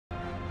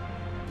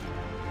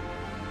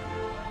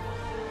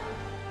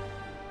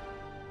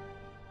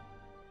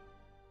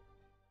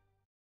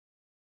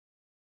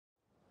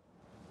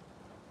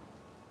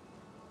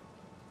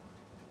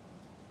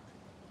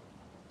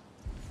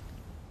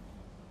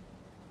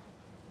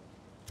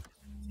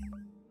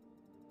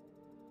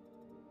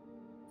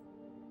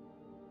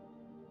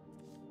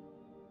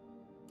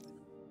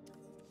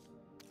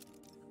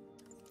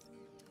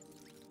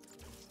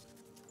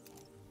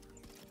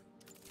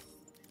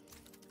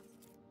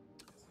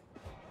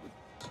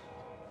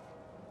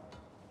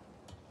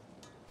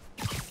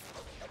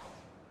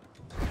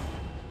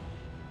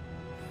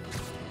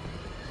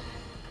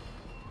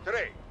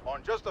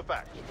Just the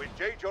facts with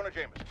J. Jonah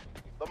Jameson.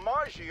 The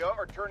Maggia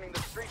are turning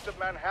the streets of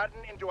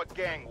Manhattan into a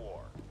gang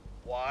war.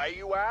 Why,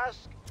 you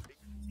ask?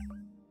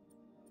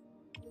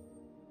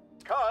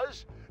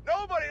 Because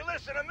nobody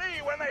listened to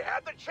me when they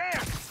had the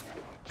chance.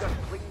 Just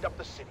cleaned up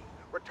the city,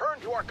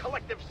 returned to our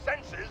collective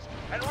senses,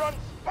 and run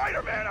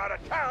Spider-Man out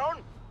of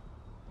town.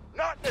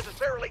 Not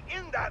necessarily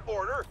in that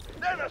order,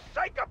 then a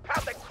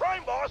psychopathic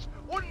crime boss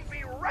wouldn't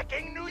be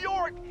wrecking New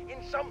York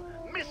in some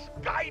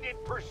misguided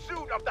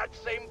pursuit of that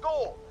same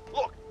goal.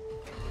 Look.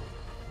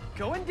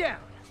 Going down.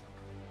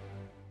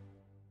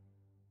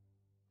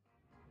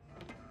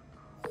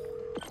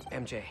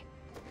 MJ,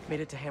 made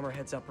it to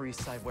Hammerhead's Upper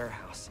East Side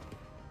warehouse.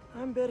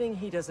 I'm betting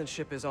he doesn't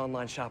ship his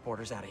online shop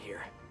orders out of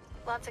here.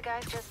 Lots of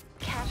guys just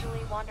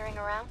casually wandering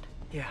around?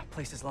 Yeah,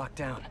 place is locked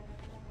down,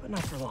 but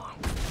not for long.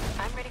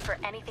 I'm ready for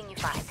anything you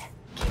find.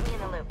 Keep me in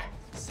the loop.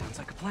 Sounds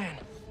like a plan.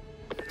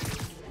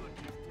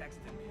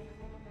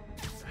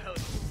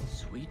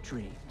 Sweet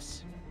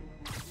dreams.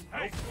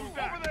 Hey, move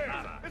over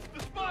there! It's the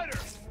spider!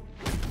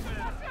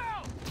 Watch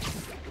out!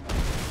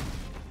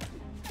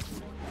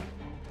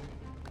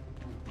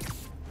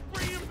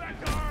 Bring him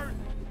back guard!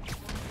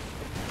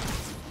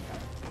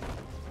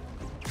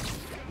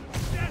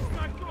 That's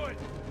not good!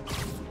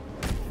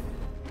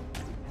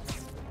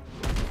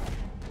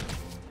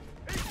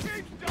 He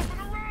keeps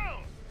jumping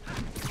around!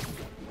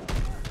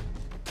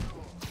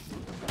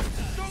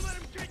 Don't let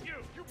him get you!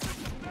 You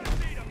picked the best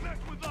day to mess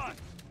with us!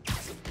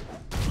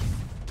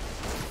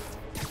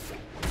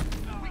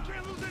 We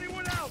can't lose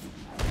anyone else!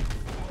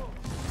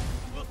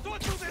 We'll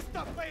sort through this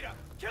stuff later!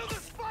 Kill the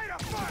spider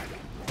first!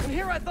 And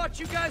here I thought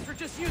you guys were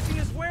just using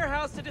his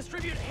warehouse to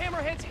distribute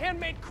Hammerhead's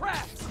handmade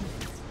crafts!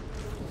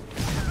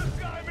 This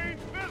guy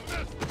means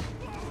business!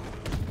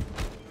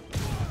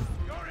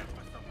 You're in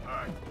for some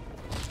hurt!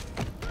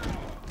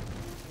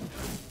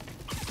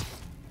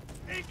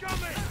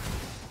 Incoming!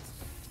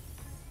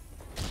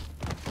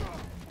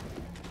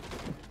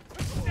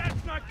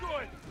 That's not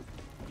good!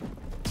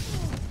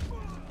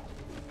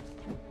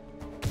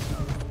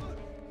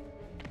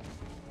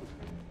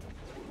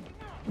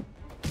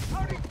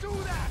 How'd he do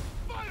that?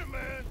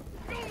 Spider-Man!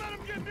 Don't let him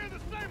get near the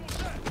stable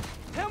set!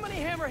 How many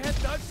Hammerhead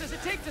thugs does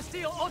it take to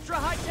steal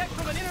ultra-high tech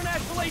from an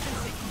international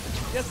agency?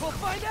 Guess we'll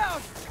find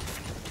out!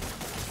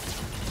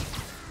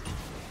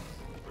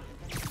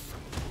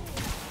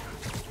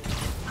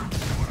 You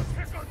wanna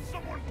pick on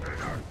someone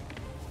bigger?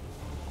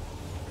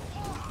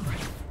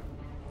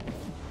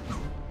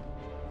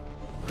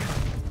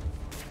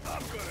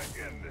 I'm gonna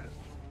end this.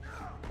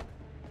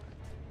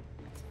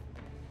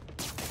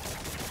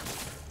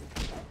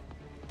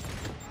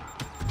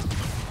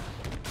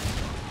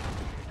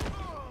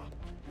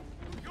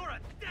 You're a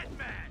dead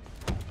man!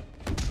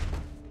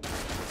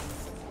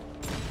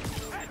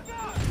 Heads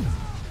up!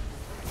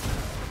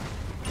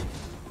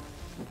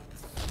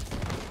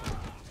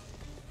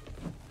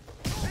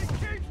 He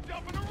keeps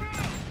jumping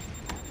around!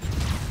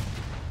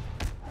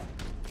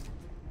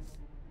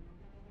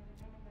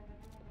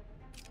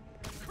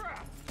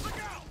 Crap! Look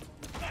out!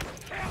 That's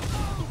Cal!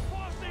 The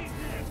boss ain't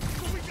here,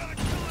 so we gotta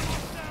kill him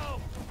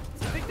ourselves!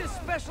 Think this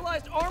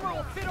specialized armor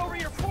will fit over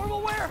your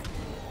formal wear?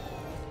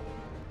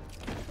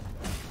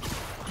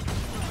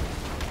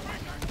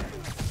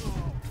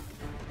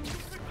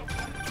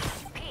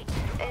 Pete,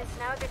 is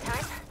now a good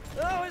time?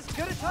 Oh, as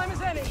good a time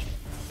as any.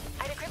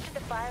 I decrypted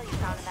the file you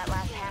found in that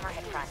last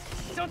Hammerhead front.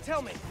 Don't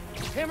tell me.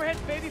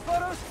 Hammerhead's baby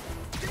photos?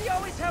 Did he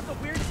always have the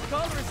weird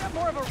skull, or is that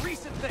more of a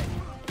recent thing?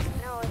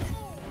 No,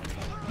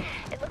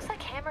 it looks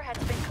like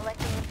Hammerhead's been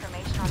collecting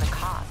information on the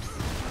cops.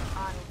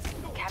 On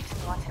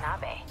Captain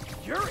Watanabe.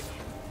 Yuri?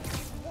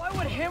 Why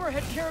would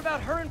Hammerhead care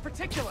about her in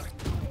particular?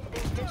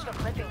 There's digital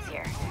clippings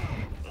here.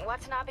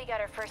 Watanabe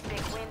got her first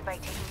big win by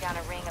taking down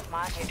a ring of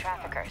Maggia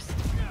traffickers.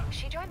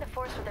 She joined the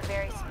force with a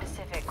very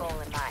specific goal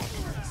in mind.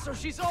 So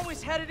she's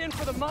always had it in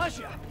for the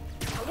Maggia.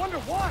 I wonder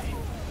why.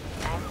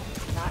 I'm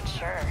not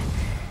sure.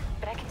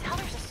 But I can tell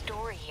there's a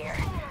story here.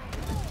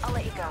 I'll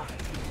let you go.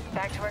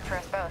 Back to work for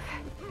us both.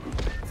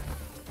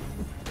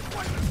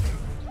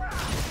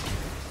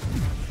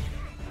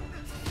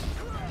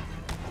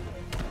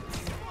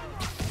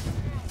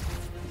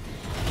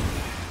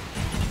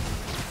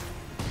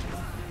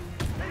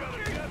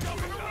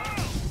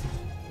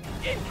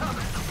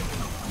 Incoming!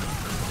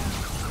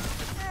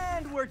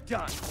 And we're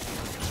done.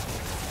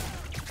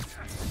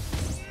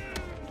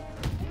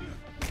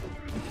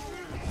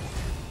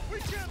 We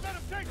can't let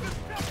him take this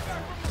step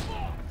back from the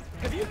ball!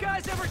 Have you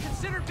guys ever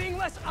considered being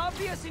less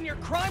obvious in your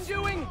crime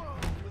doing?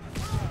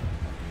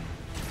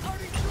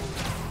 How'd he do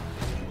that?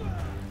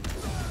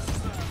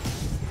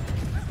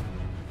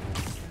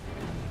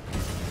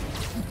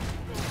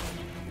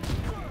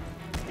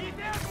 He's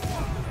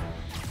everyone!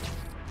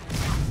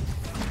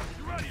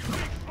 You ready, you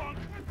big punk?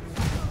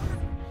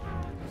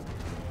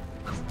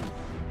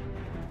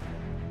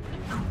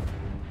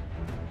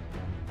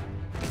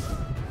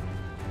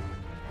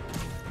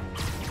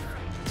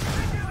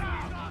 Take it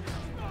out!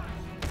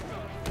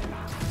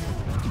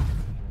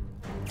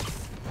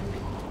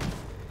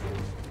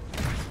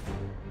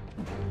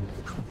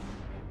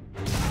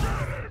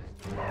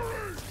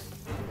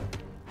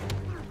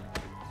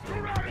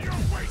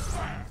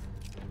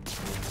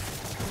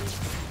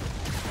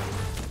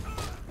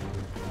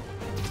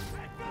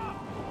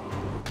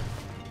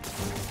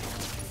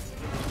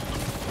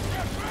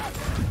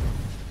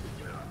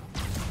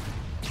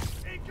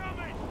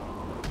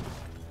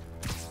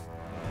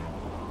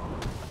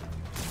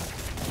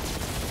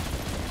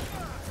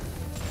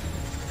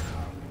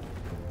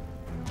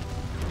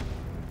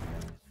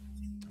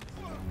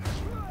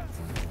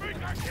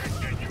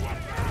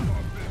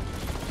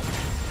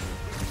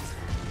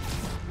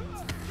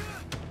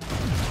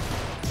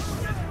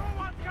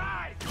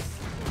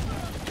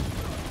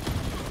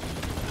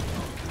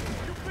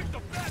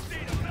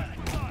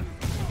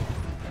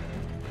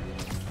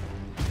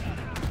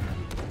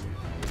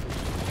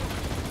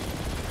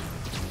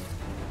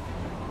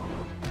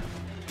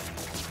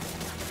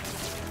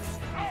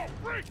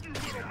 right, you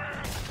little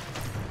man!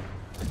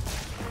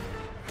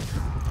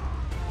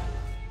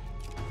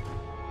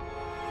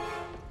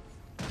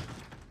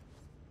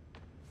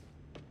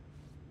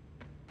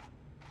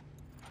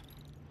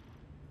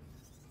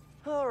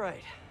 All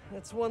right,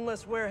 that's one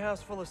less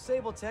warehouse full of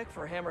Sable tech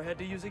for Hammerhead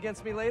to use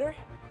against me later.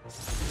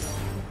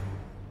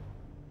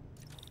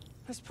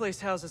 This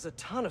place houses a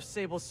ton of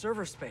Sable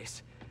server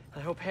space. I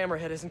hope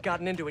Hammerhead hasn't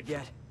gotten into it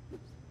yet.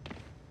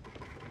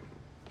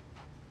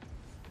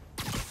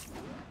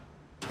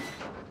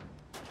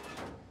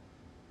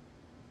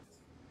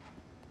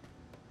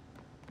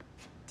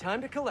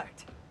 Time to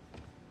collect.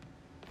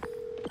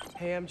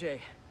 Hey, MJ.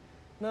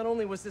 Not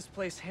only was this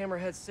place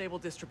Hammerhead's Sable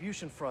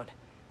distribution front,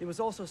 it was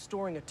also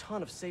storing a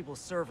ton of Sable's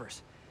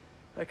servers.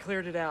 I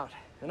cleared it out,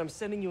 and I'm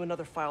sending you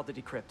another file to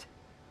decrypt.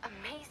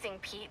 Amazing,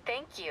 Pete.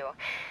 Thank you.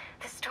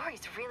 The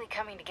story's really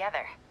coming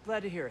together.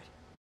 Glad to hear it.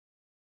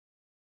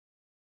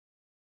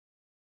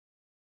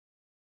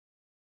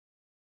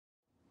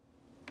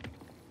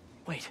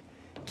 Wait,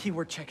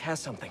 keyword check has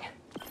something.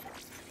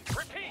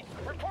 Repeat!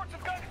 Reports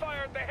of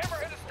gunfire at the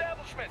Hammerhead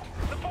establishment!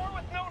 The bar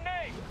with no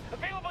name!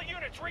 Available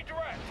units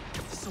redirect!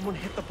 Someone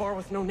hit the bar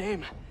with no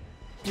name.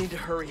 Need to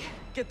hurry.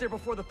 Get there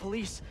before the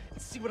police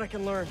and see what I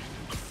can learn.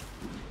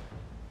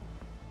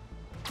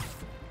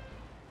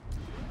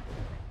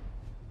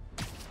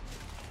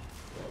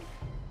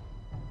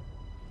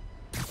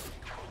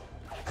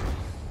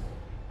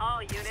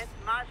 All units,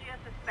 Maggia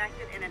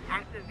suspected in an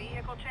active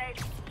vehicle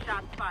chase.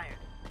 Shots fired.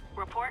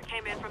 Report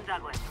came in from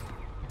Douglas.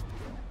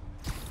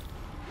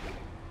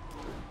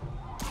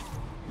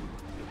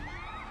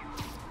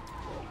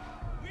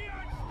 We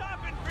aren't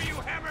stopping for you,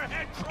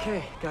 Hammerhead troll!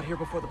 Okay, got here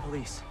before the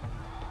police.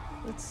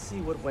 Let's see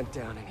what went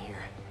down in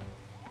here.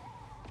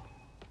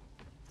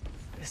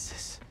 This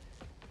is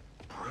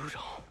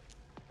brutal.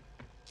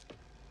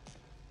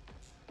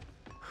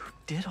 Who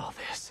did all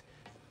this?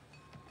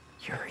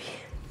 Yuri.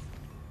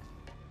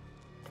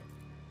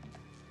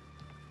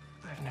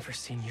 I've never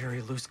seen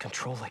Yuri lose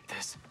control like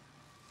this.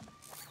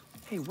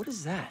 Hey, what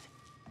is that?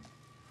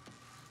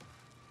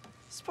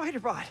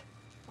 Spider-Bot!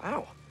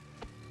 Wow.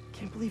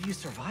 Can't believe you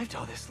survived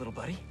all this, little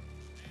buddy.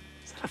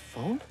 Is that a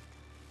phone?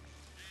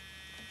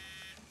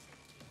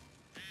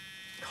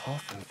 Call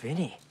from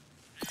Vinny.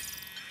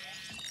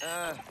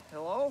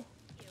 Hello?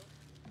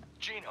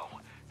 Gino,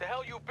 the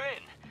hell you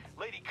been?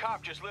 Lady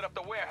Cop just lit up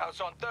the warehouse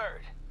on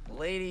 3rd.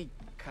 Lady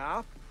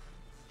Cop?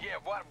 Yeah,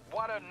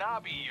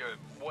 Watanabe or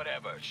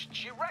whatever.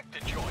 She wrecked the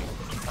joint.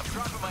 I'm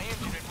dropping my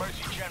engine at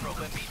Mercy General,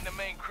 then meeting the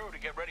main crew to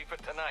get ready for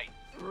tonight.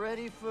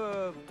 Ready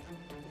for...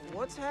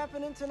 what's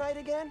happening tonight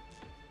again?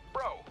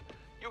 Bro,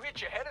 you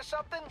hit your head or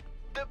something?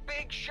 The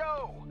big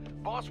show!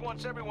 Boss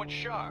wants everyone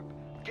sharp.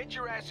 Get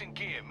your ass in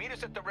gear. Meet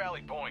us at the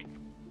rally point.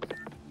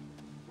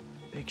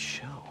 Big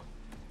show.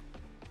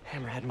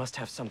 Hammerhead must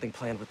have something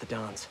planned with the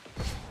Dons.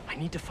 I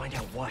need to find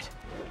out what.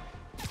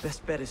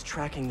 Best bet is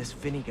tracking this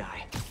Vinny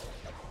guy.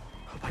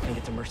 Hope I can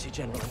get to Mercy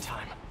General in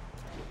time.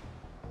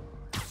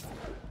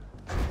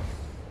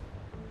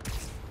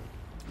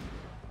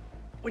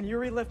 When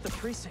Yuri left the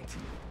precinct,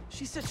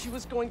 she said she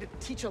was going to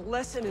teach a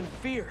lesson in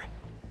fear.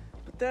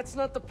 But that's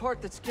not the part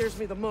that scares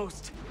me the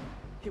most.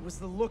 It was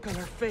the look on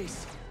her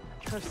face.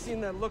 I've seen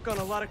that look on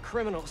a lot of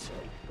criminals,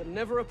 but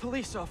never a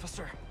police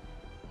officer.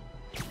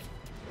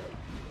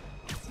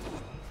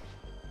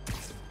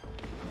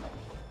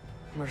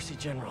 Mercy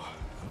General.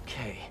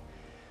 Okay.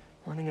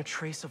 Running a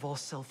trace of all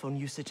cell phone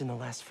usage in the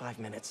last 5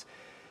 minutes.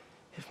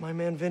 If my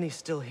man Vinny's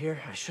still here,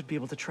 I should be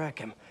able to track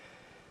him.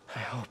 I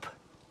hope.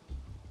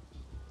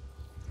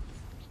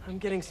 I'm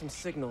getting some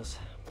signals,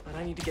 but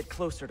I need to get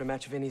closer to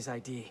match Vinny's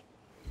ID.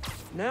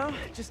 Now,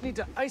 I just need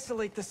to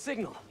isolate the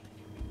signal.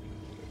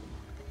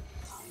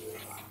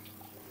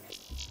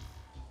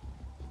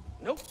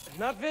 Nope,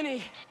 not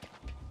Vinny.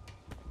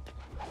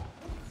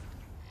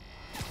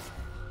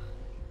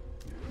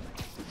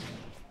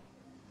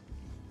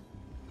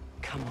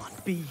 Come on,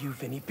 be you,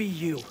 Vinny, be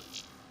you.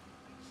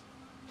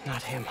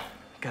 Not him.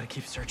 Gotta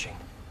keep searching.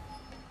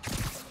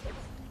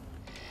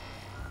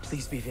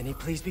 Please be Vinny,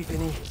 please be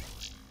Vinny.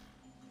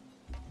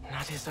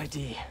 Not his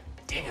ID.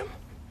 Damn.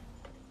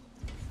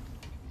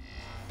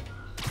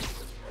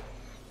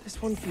 This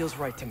one feels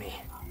right to me.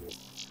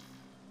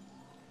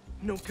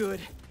 No good.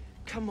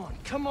 Come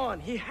on,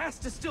 he has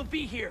to still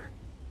be here.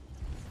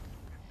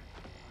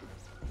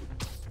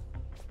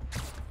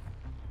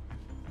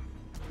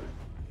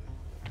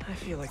 I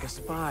feel like a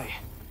spy.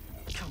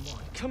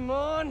 Come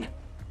on!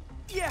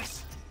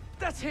 Yes!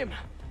 That's him!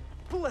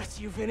 Bless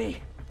you, Vinny!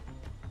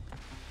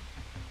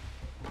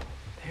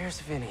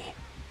 There's Vinny.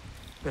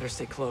 Better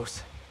stay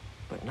close,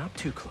 but not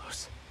too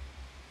close.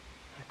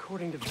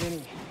 According to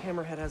Vinny,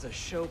 Hammerhead has a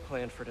show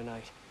planned for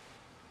tonight.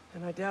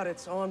 And I doubt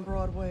it's on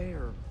Broadway,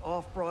 or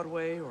off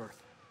Broadway, or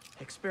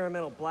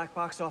experimental black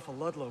box off of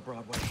Ludlow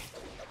Broadway.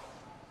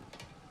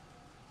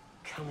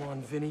 Come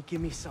on, Vinny,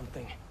 give me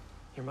something.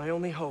 You're my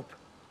only hope.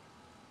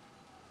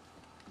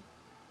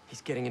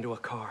 He's getting into a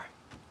car.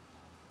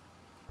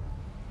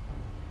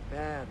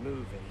 Bad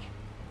move,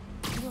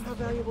 Vinny. You know how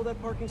valuable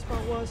that parking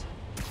spot was?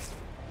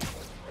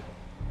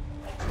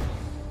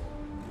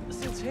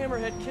 Since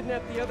Hammerhead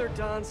kidnapped the other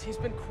Dons, he's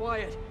been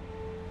quiet.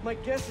 My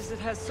guess is it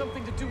has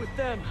something to do with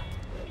them.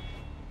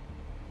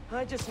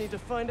 I just need to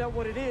find out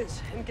what it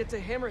is and get to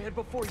Hammerhead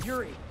before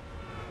Yuri.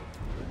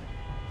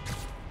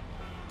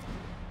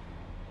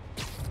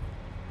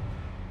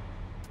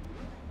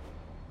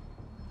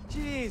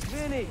 Jeez,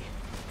 Vinny.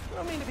 I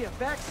don't mean to be a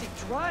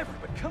backseat driver,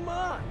 but come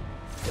on.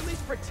 At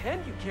least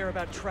pretend you care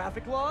about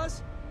traffic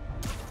laws.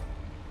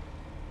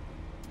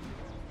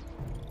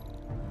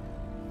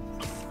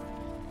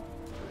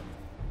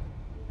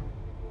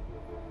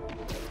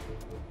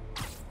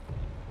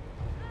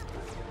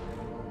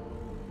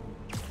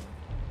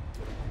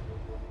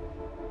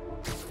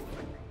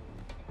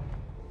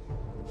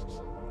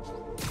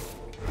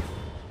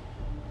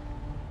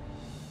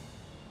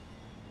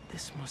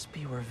 This must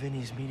be where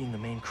Vinny's meeting the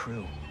main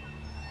crew.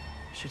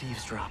 Should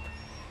eavesdrop.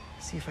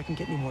 See if I can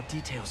get any more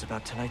details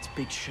about tonight's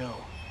big show.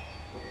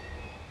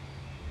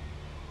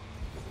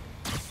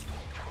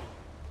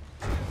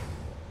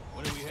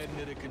 When are we heading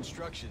to the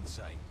construction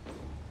site?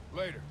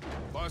 Later.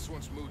 Boss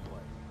wants mood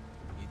light.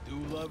 You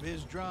do love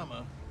his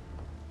drama.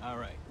 All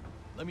right.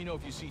 Let me know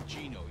if you see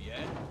Gino,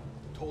 yeah?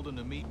 Told him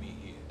to meet me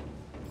here.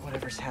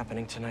 Whatever's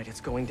happening tonight,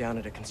 it's going down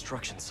at a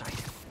construction site.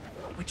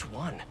 Which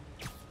one?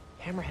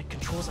 Hammerhead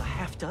controls a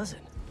half dozen.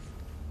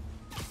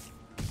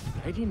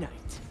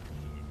 Nighty-night.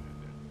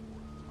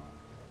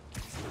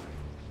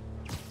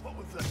 What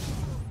was that?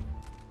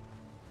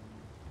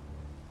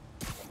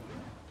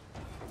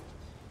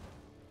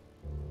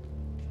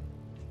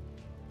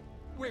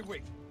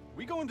 Wait.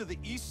 We going to the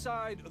east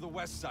side or the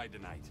west side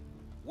tonight?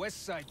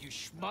 West side, you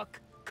schmuck.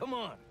 Come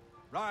on.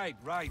 Right,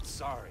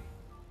 sorry.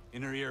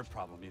 Inner ear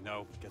problem, you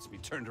know, gets me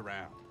turned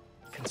around.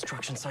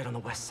 Construction site on the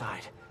west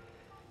side.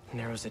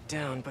 Narrows it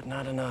down, but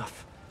not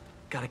enough.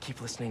 Gotta keep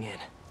listening in.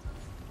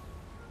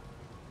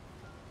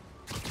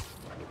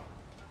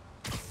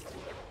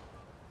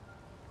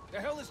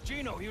 The hell is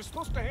Gino? He was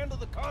supposed to handle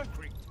the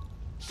concrete.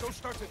 Show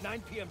starts at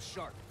 9 p.m.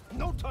 sharp.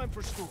 No time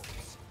for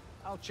schools.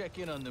 I'll check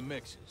in on the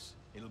mixes.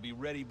 It'll be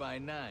ready by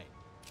 9.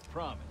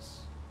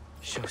 Promise.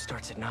 Show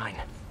starts at 9.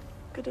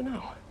 Good to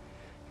know.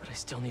 But I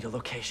still need a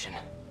location.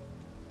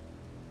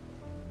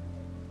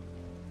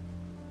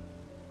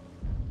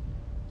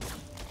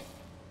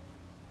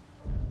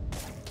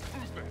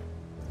 Who's there?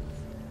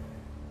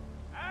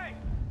 Hey!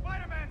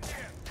 Spider-Man's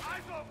here!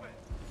 Eyes open!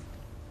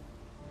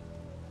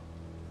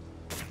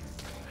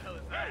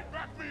 Hey,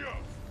 back me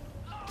up!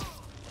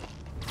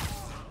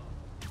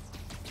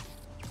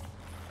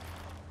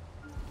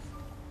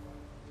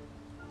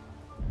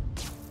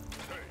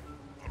 Hey,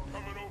 I'm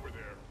coming over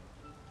there.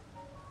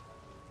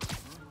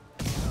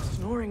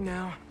 Snoring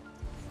now.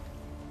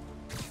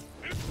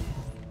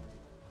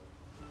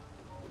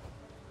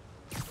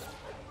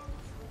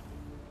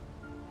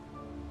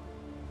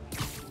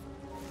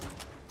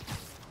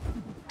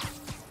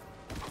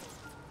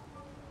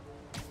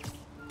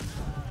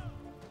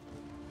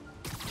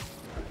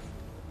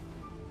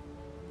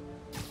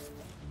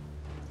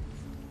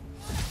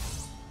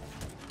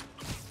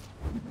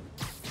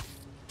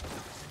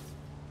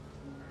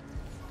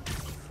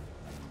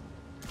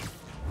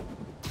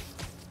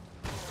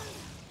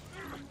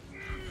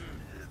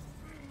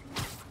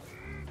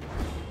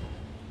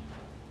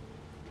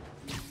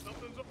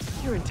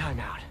 You're in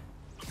timeout.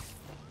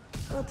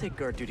 I'll take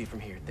guard duty from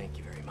here, thank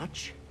you very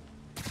much.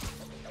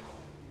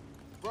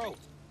 Bro,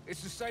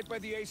 it's the site by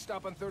the A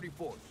stop on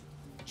 34th.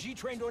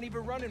 G-Train don't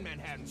even run in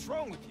Manhattan. What's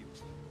wrong with you?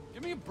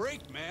 Give me a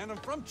break, man. I'm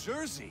from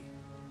Jersey.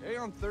 Hey,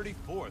 on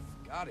 34th.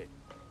 Got it.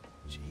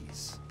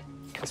 Jeez.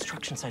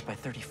 Construction site by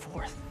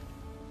 34th.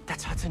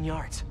 That's Hudson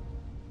Yards.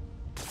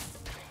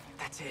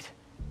 That's it.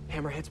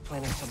 Hammerhead's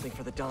planning something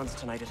for the Dons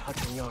tonight at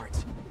Hudson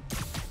Yards.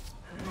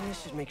 I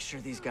should make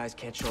sure these guys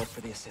can't show up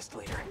for the assist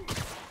later.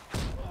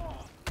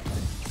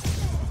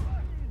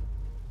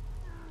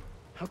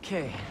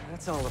 Okay,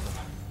 that's all of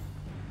them.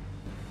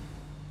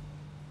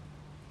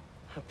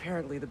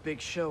 Apparently the big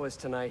show is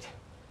tonight.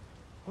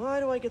 Why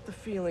do I get the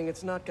feeling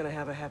it's not gonna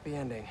have a happy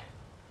ending?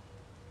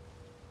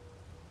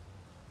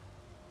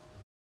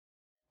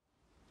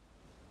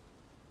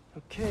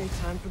 Okay,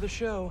 time for the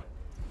show.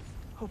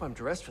 Hope I'm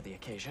dressed for the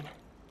occasion.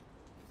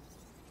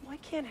 Why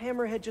can't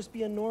Hammerhead just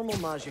be a normal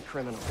Maggia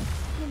criminal?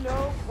 You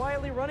know,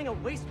 quietly running a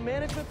waste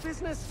management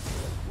business?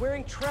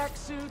 Wearing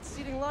tracksuits,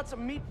 eating lots of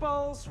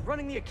meatballs,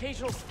 running the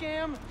occasional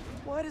scam?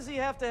 Why does he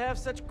have to have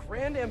such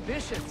grand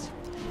ambitions?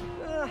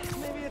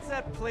 Maybe it's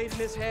that plate in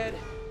his head.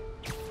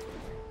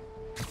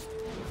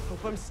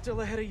 Hope I'm still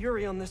ahead of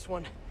Yuri on this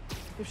one.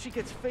 If she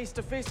gets face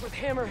to face with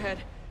Hammerhead,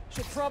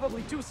 she'll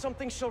probably do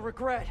something she'll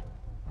regret.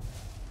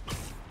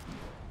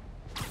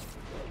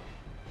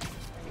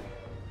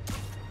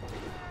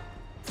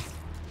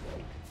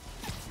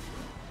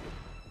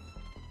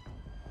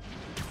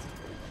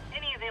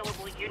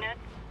 Units,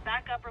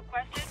 backup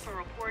requested for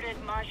reported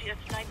Maggia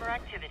sniper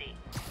activity.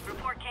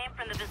 Report came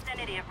from the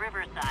vicinity of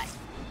Riverside.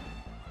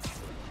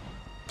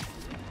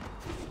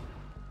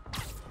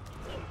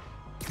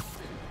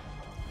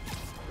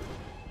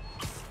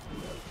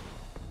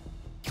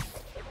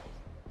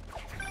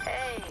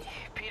 Hey,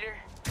 Peter.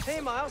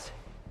 Hey, Miles.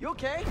 You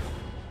okay?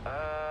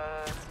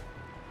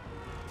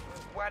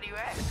 Why do you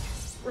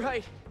ask?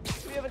 Right.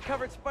 We haven't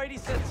covered Spidey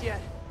sense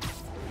yet.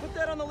 Put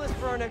that on the list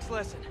for our next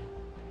lesson.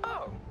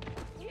 Oh,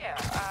 yeah,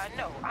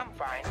 no, I'm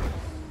fine.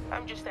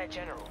 I'm just that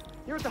general.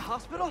 You're at the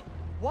hospital?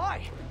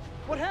 Why?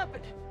 What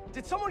happened?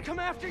 Did someone come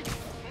after you?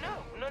 No,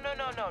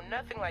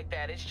 nothing like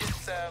that. It's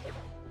just,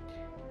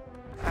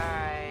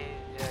 I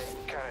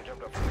kinda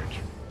jumped off a bridge.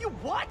 You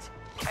what?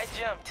 I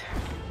jumped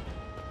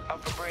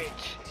off a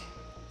bridge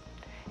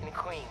in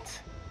Queens.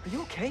 Are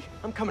you okay?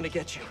 I'm coming to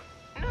get you.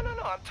 No,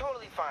 I'm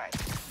totally fine.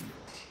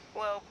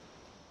 Well,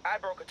 I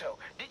broke a toe.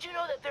 Did you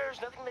know that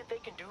there's nothing that they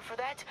can do for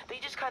that? They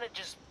just kind of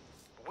just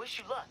wish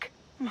you luck.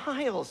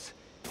 Miles,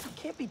 you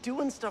can't be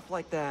doing stuff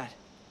like that.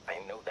 I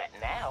know that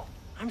now.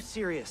 I'm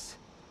serious.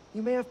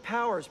 You may have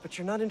powers, but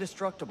you're not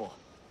indestructible.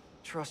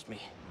 Trust me.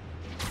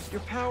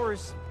 Your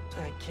powers...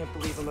 I can't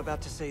believe I'm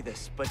about to say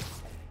this, but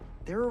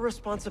they're a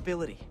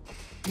responsibility.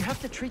 You have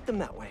to treat them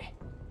that way.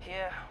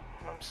 Yeah,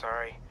 I'm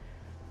sorry.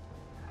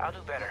 I'll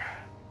do better.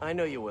 I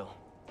know you will.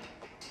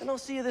 And I'll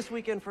see you this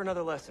weekend for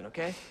another lesson,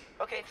 okay?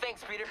 Okay,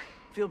 thanks, Peter.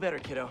 Feel better,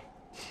 kiddo.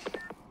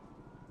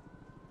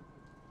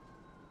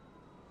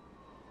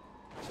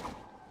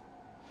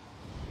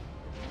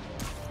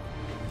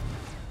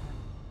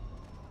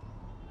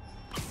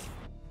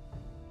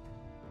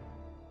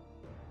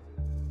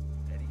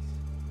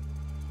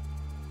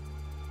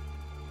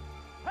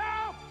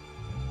 Help!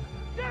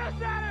 Get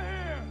us out of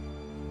here!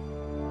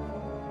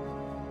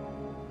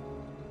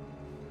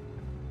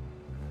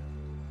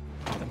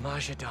 The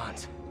Maggia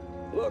Dons.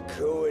 Look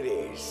who it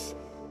is.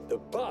 The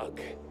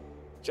Bug.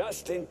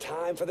 Just in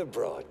time for the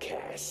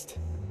broadcast.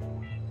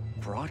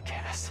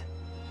 Broadcast?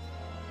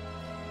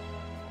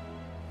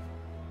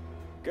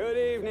 Good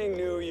evening,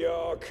 New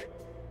York.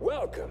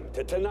 Welcome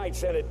to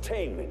tonight's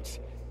entertainment.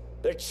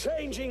 The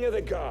Changing of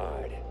the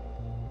Guard.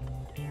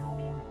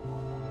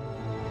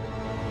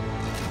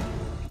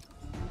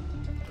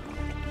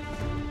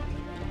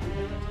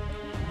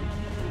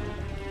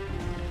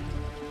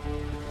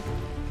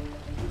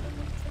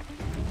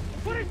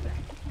 What is that?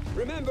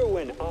 Remember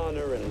when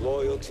honor and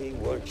loyalty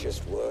weren't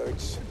just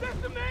words? Is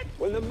that the man?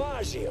 When the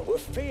Maggia were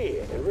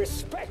feared and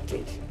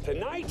respected?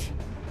 Tonight,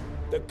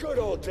 the good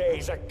old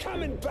days are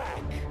coming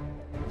back.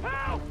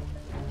 Help!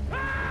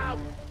 Help!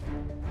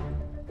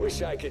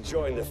 Wish I could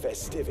join the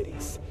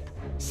festivities.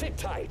 Sit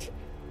tight.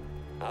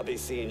 I'll be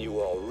seeing you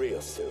all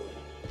real soon.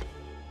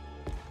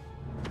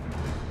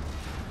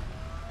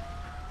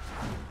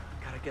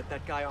 Gotta get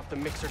that guy off the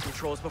mixer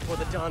controls before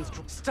the Dons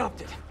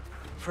stopped it.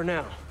 For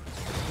now.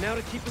 Now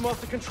to keep him off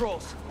the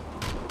controls.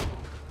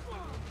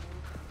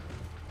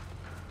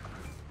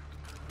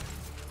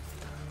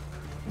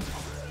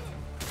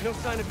 No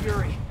sign of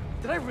Yuri.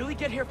 Did I really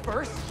get here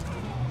first?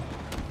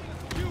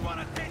 You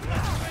wanna take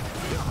this,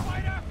 you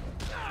fighter?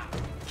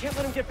 Can't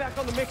let him get back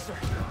on the mixer.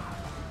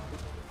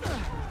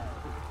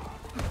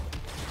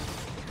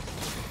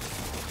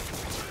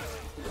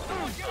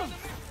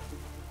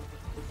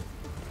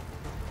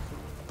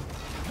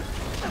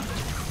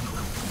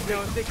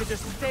 Now, if they could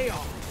just stay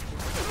off.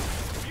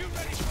 You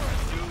ready for a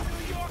New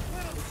York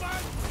little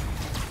bud?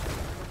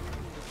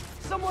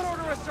 Someone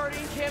order a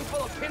sardine can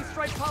full of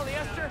pinstripe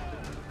polyester.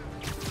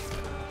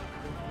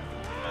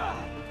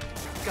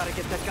 Gotta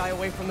get that guy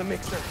away from the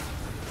mixer.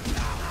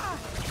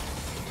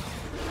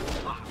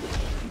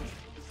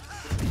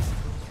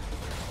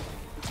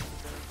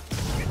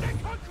 Get that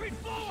concrete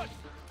flowing!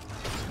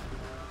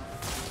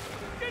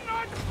 Getting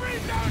hard to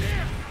breathe down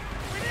here!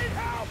 We need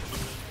help!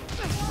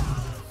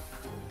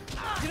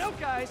 You know,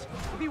 guys,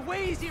 it'd be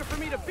way easier for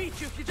me to beat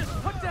you if you just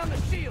put down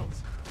the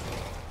shields.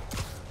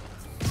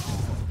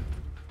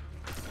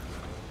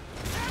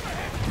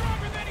 Hammerhead's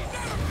stronger than he's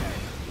ever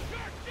been!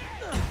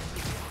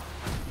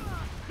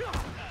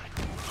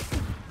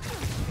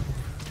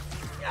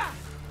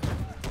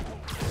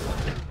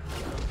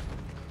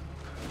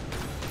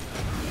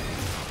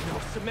 No,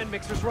 cement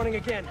mixer's running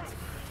again.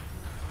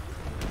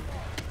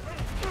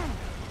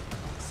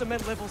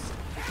 Cement levels.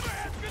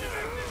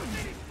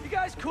 You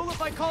guys cool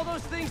if I call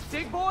those things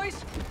dig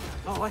boys?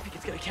 Oh, I think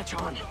it's gonna catch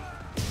on.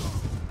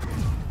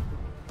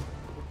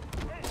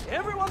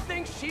 Everyone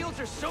thinks shields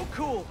are so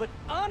cool, but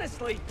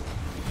honestly,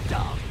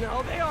 oh,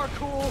 no, they are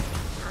cool.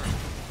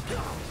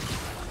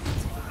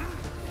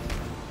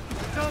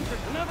 Done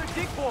for another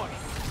dig boy.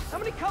 How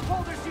many cup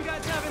holders do you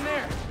guys have in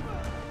there?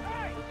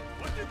 Hey!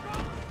 What's your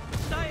problem?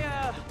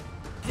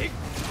 Dig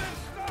Then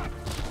stop!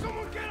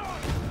 Someone get on!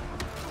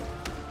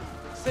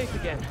 safe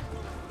again.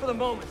 For the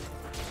moment.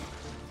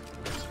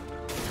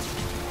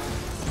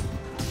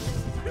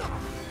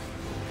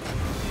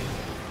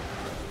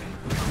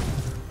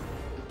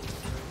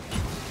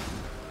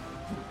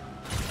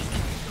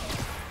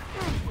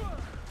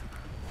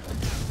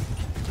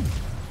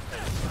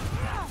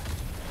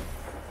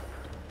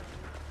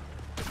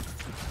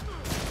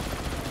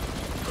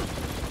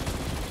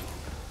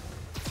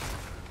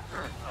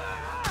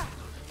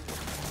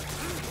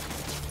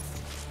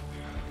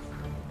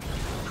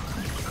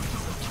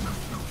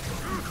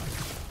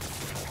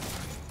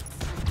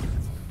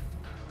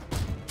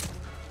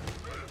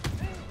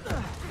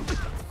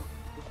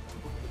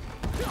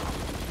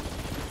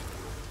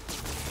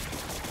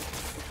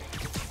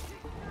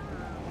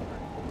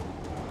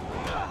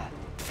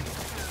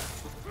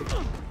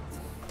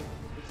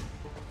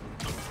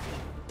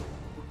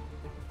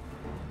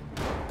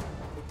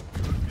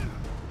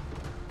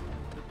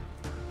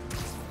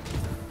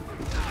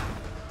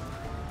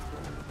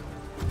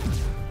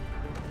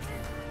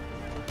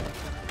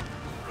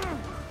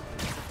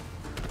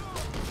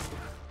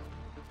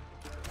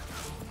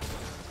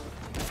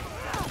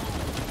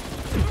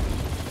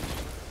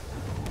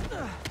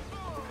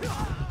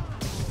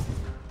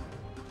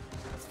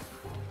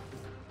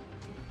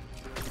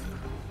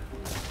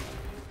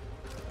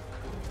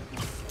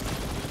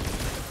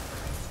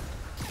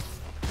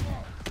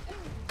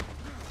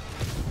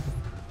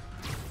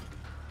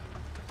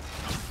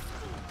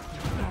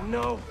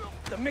 no!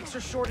 The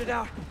mixer's shorted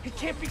out. It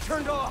can't be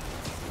turned off!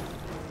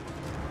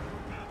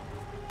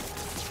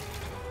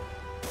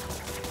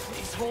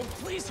 Please hold,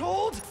 please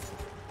hold!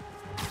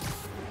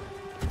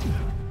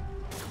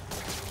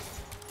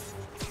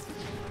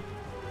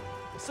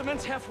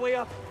 Cement's halfway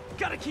up.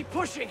 Gotta keep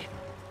pushing!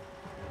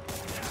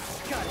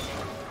 Got it.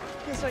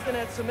 Guess I can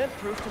add cement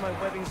proof to my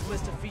webbing's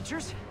list of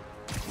features.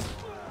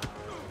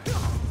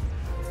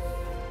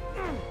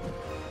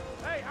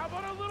 Hey, how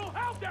about a little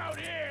help out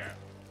here?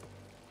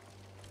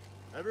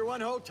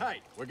 Everyone hold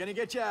tight. We're gonna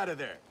get you out of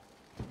there.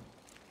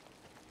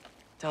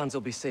 Don's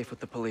will be safe with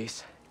the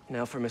police.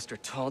 Now for Mr.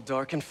 Tall,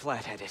 Dark, and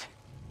Flat-Headed.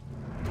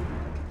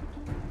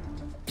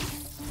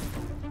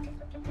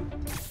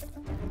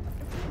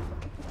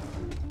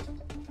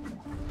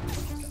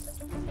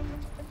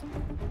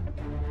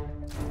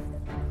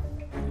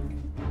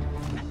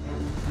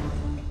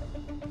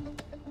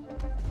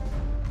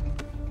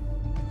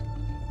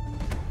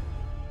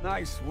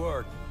 Nice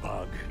work,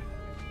 Bug.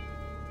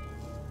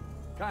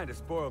 Kinda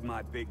spoiled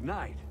my big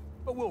night,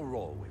 but we'll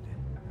roll with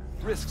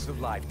it. Risks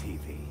of live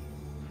TV.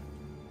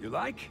 You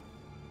like?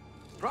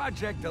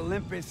 Project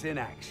Olympus in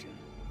action.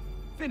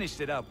 Finished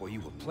it up while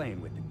you were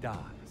playing with the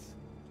Dons.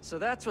 So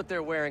that's what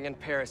they're wearing in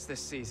Paris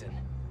this season.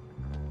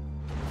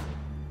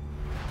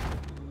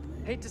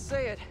 Hate to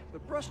say it,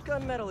 but brushed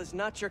gunmetal is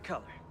not your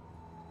color.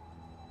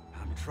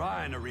 I'm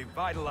trying to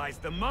revitalize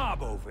the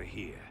mob over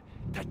here.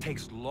 That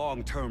takes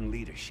long-term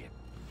leadership.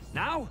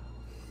 Now,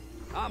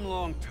 I'm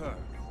long-term.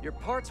 Your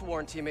parts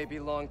warranty may be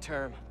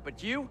long-term,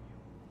 but you're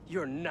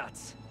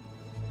nuts.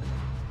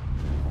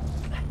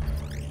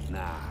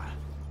 Nah.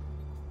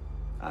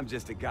 I'm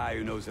just a guy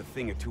who knows a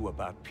thing or two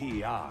about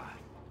PR.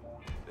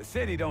 The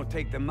city don't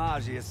take the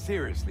Maggia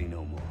seriously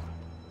no more.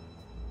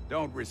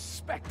 Don't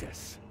respect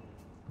us.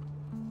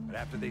 But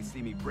after they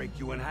see me break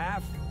you in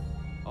half,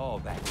 all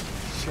that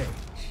will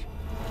change.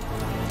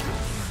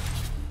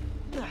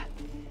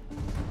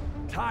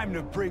 Time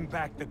to bring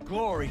back the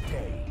glory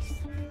days.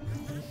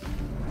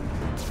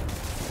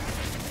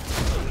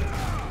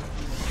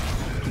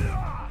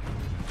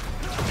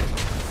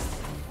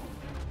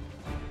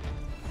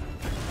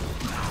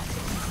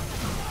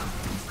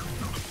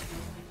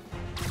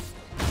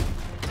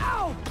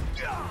 Ow!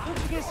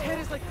 Punching his head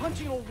is like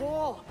punching a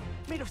wall,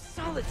 made of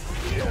solid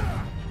steel.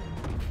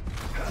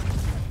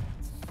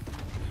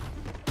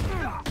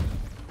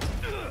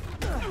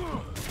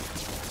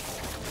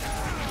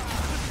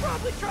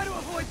 Probably try to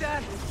avoid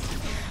that.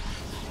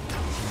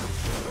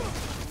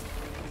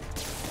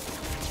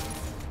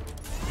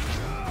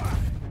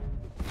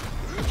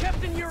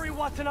 Captain Yuri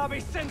Watanabe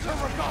sends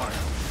her regards.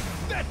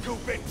 That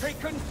two-bit pig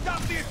couldn't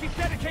stop me if she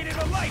dedicated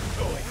her life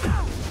to it!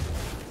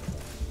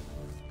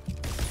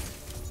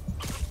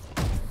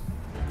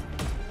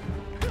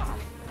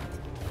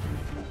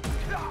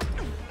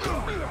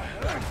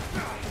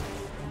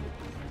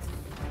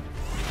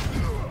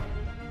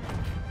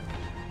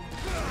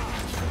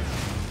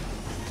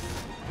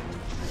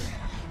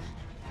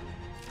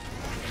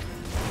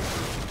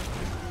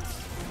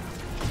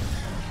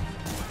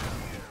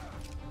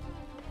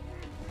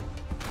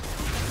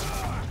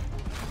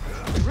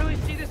 Really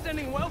see this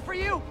ending well for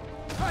you?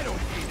 I don't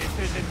see this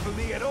ending for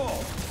me at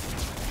all.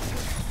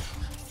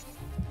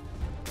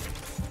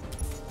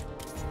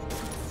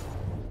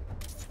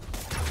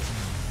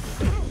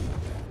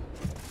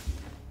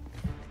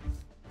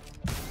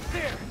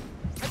 There!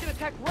 I can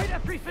attack right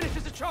after he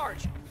finishes a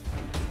charge!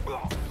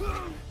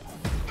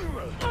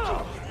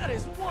 Oh, that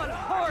is one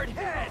hard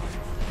head!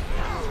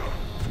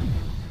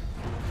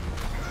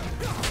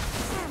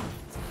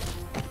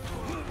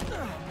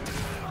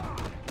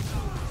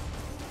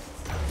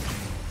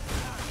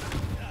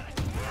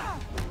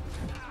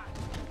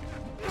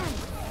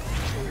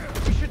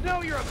 You should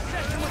know your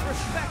obsession with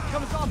respect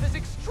comes off as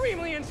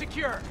extremely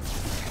insecure!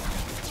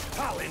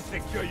 I'll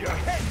insecure your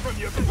head from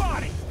your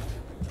body!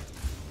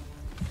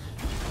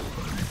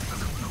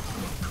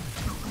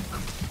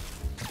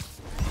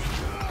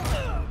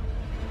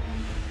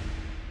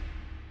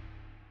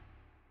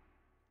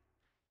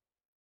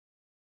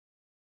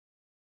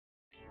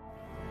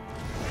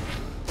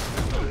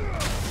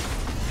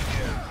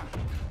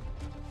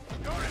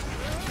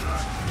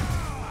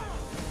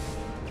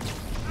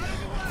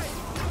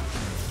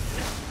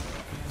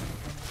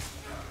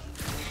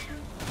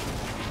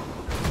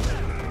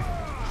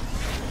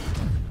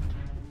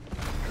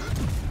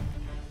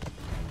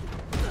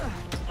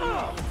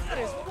 That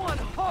is one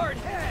hard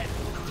head!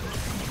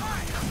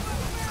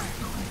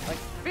 Like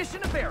fish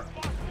in a barrel.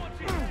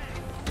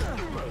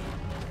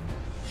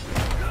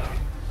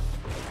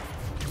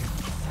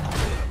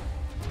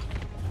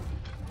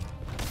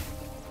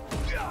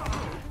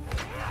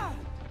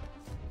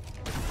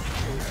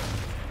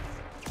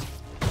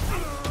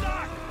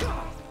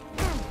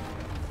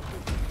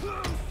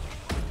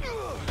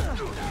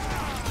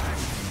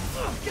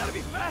 Gotta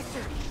be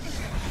faster!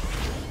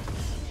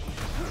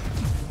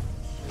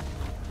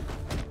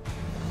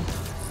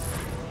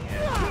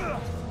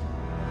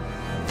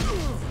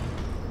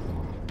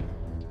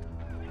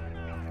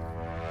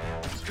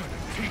 Gonna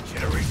teach you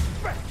to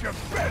respect your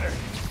betters!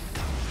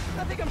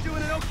 I think I'm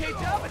doing an okay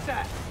job at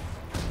that.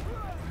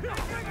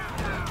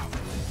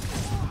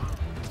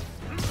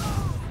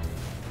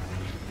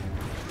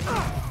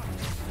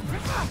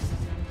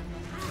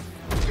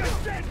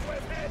 Good dead,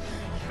 webhead!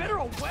 Better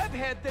a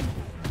webhead than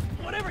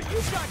whatever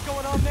you've got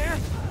going on there.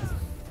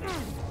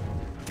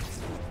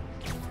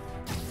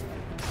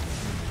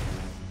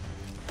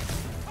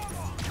 Come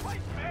on,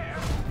 fight fair!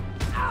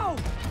 Ow!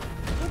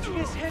 Punching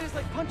his head is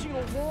like punching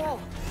a wall.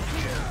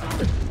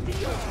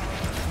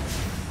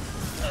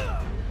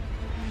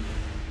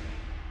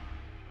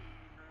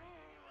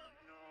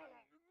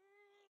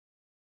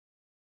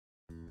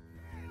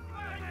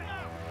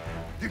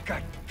 You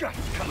got guts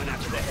coming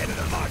after the head of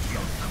the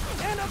Maggia.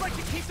 And I'd like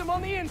to keep them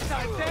on the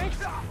inside, thanks.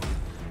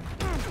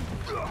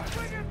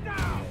 Bring it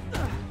down!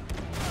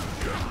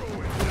 You're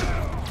going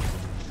down!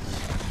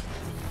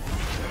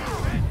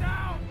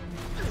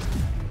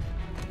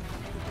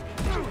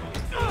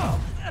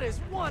 That is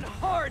one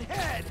hard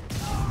head.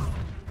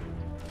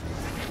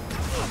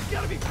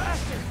 Gotta be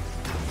faster.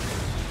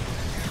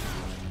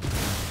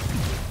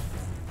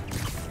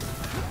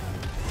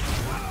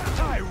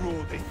 I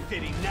rule this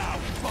city now,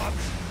 bub.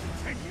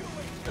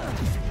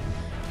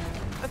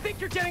 I think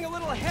you're getting a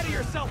little ahead of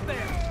yourself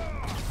there.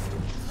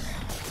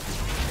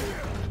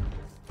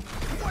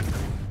 What the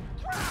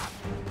crap?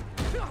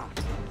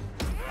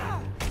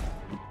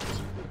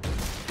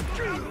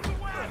 Get out of the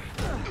way!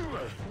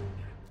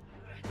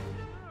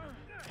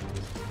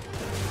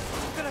 I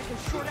bet I can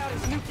short out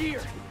his new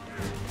gear.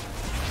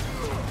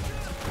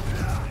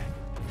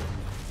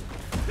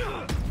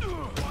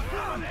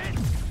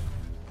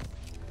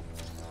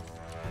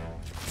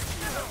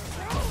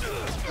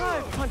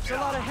 I've punched a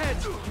lot of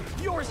heads.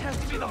 Yours has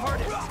to be the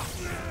hardest.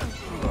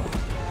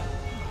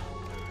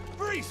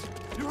 Freeze!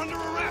 You're under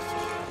arrest!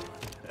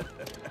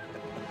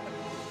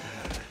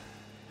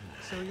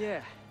 So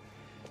yeah,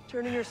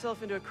 turning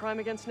yourself into a crime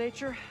against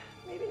nature,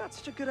 maybe not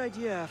such a good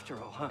idea after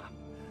all, huh?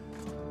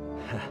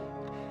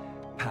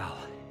 Pal,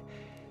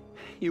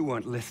 you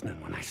weren't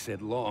listening when I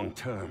said long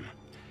term.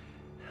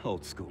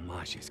 Old school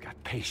Maggia's got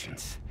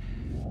patience.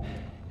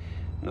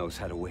 Knows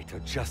how to wait till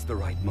just the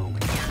right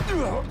moment.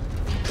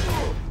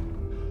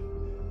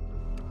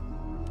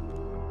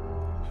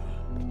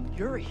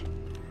 Yuri.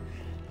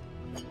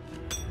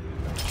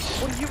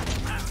 What are you...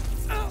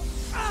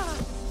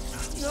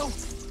 No,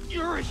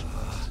 Yuri!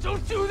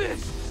 Don't do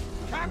this!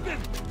 Captain!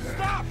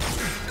 Stop!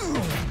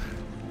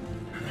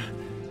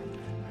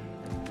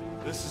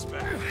 This is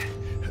bad.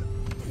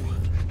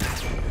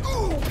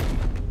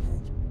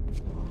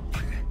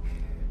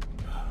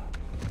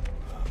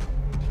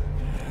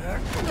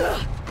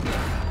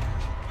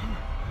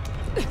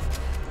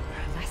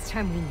 Last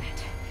time we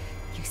met,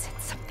 you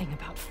said something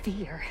about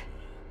fear.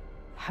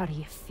 How do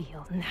you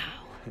feel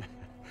now?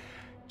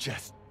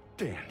 Just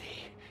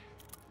dandy.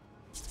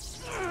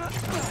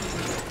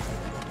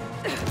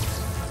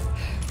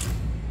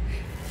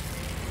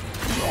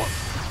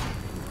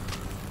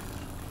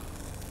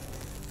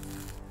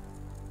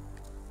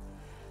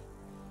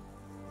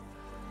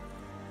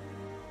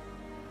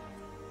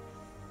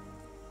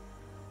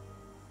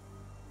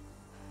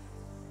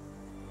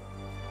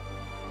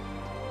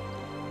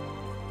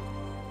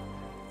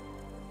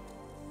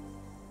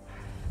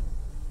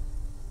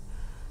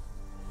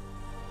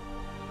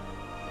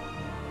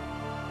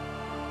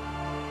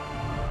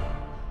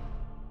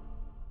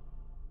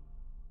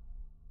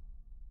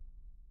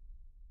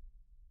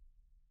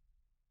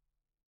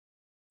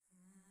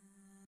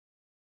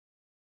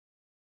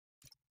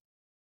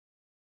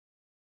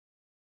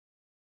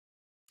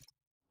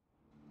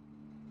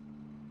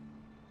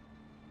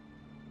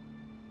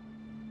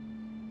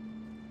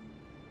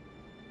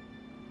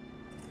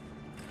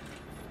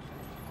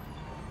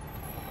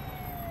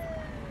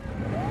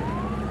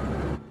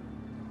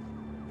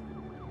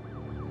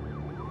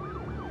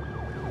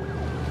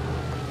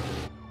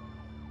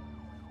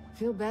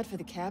 Feel bad for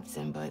the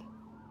captain, but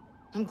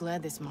I'm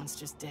glad this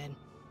monster's dead.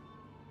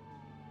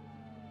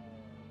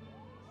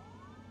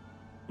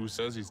 Who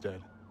says he's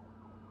dead?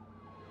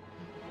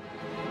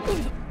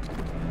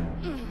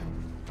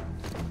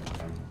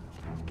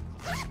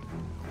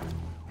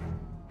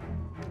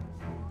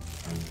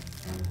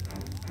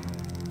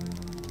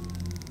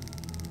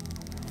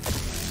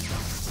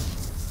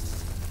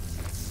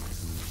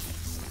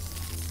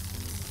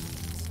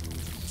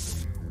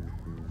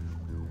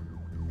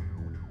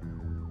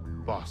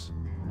 Boss.